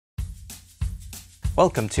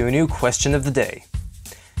Welcome to a new question of the day.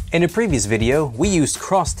 In a previous video, we used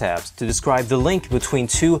crosstabs to describe the link between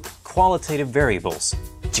two qualitative variables,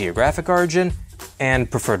 geographic origin and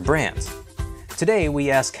preferred brand. Today, we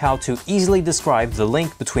ask how to easily describe the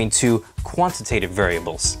link between two quantitative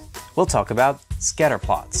variables. We'll talk about scatter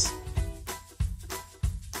plots.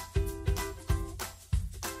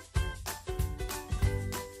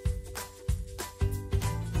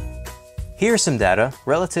 Here's some data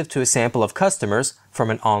relative to a sample of customers from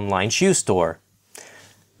an online shoe store.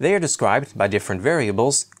 They are described by different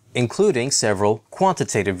variables, including several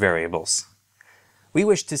quantitative variables. We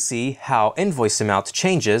wish to see how invoice amount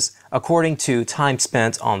changes according to time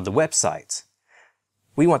spent on the website.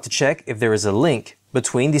 We want to check if there is a link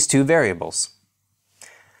between these two variables.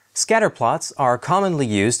 Scatter plots are commonly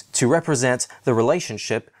used to represent the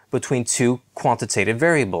relationship between two quantitative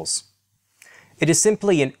variables. It is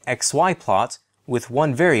simply an XY plot with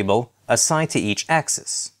one variable assigned to each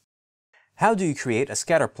axis. How do you create a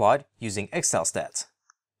scatter plot using XLSTAT?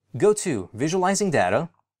 Go to Visualizing Data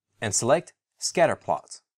and select Scatter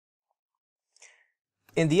Plot.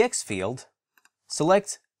 In the X field,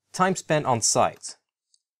 select Time Spent on Site.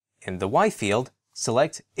 In the Y field,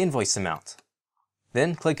 select Invoice Amount.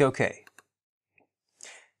 Then click OK.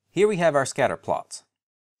 Here we have our scatter plot.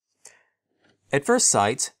 At first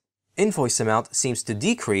sight, invoice amount seems to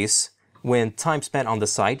decrease when time spent on the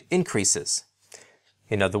site increases.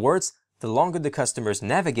 In other words, the longer the customers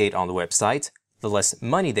navigate on the website, the less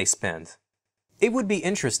money they spend. It would be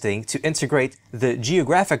interesting to integrate the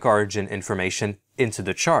geographic origin information into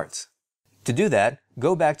the chart. To do that,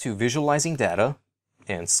 go back to Visualizing Data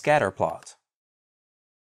and Scatter Plot.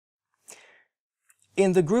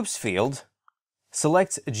 In the Groups field,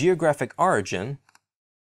 select Geographic Origin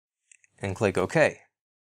and click OK.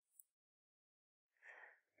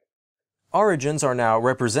 Origins are now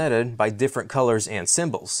represented by different colors and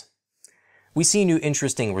symbols. We see new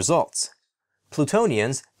interesting results.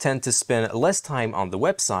 Plutonians tend to spend less time on the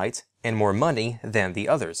website and more money than the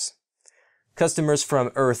others. Customers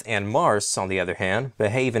from Earth and Mars, on the other hand,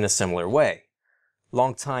 behave in a similar way.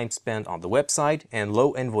 Long time spent on the website and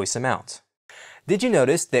low invoice amount. Did you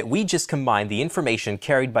notice that we just combined the information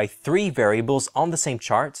carried by three variables on the same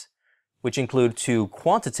chart, which include two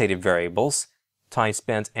quantitative variables, time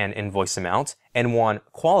spent and invoice amount, and one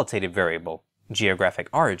qualitative variable, geographic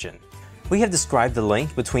origin? We have described the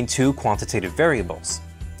link between two quantitative variables.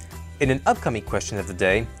 In an upcoming question of the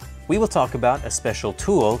day, we will talk about a special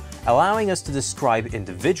tool allowing us to describe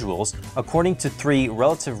individuals according to three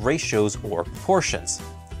relative ratios or proportions.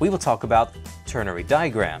 We will talk about ternary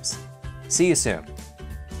diagrams. See you soon.